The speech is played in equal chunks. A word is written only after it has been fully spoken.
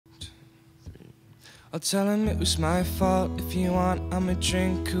I'll tell him it was my fault. If you want, I'm a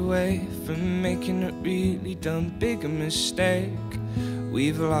drink away from making a really dumb, big mistake.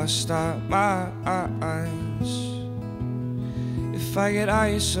 We've lost our minds. If I get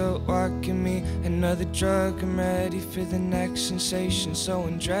high, so what? Give me another drug. I'm ready for the next sensation, so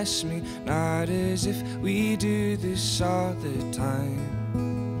undress me. Not as if we do this all the time.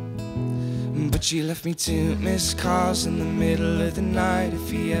 But she left me 2 missed calls in the middle of the night. If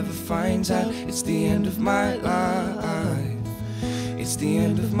he ever finds out, it's the end of my life. It's the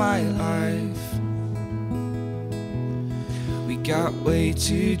end of my life. We got way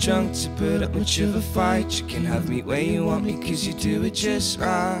too drunk to put up much of a fight. You can have me where you want me, cause you do it just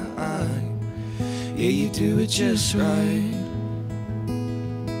right. Yeah, you do it just right.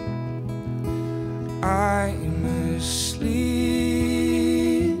 I'm a sleaze,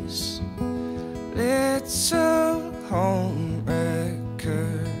 little home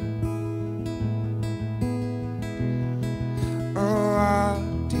wrecker. Oh, I'll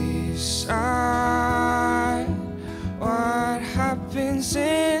decide what happens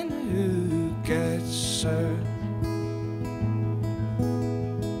and who gets hurt.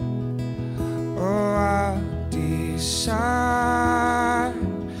 Oh, I'll decide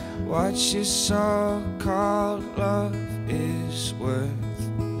what your so-called love is worth.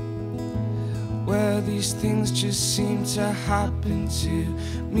 Well, these things just seem to happen to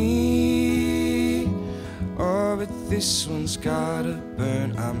me. Oh, but this one's gotta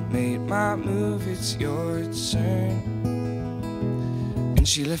burn. I made my move, it's your turn. And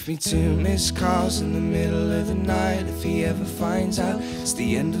she left me 2 missed calls in the middle of the night. If he ever finds out, it's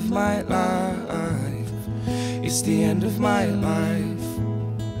the end of my life. It's the end of my life.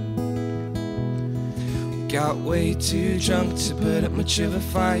 Got way too drunk to put up much of a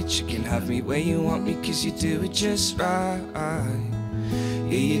fight. You can have me where you want me, cause you do it just right. Yeah,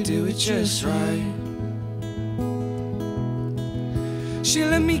 you do it just right. She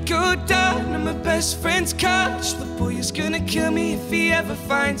let me go down on my best friend's couch. The boy is gonna kill me if he ever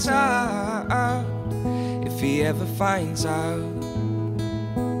finds out. If he ever finds out.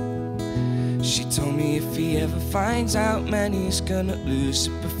 She told me if he ever finds out, man, he's gonna lose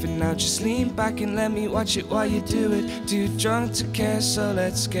it. But for now, just lean back and let me watch it while you do it. Too drunk to care, so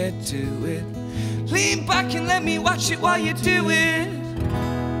let's get to it. Lean back and let me watch it while you do it.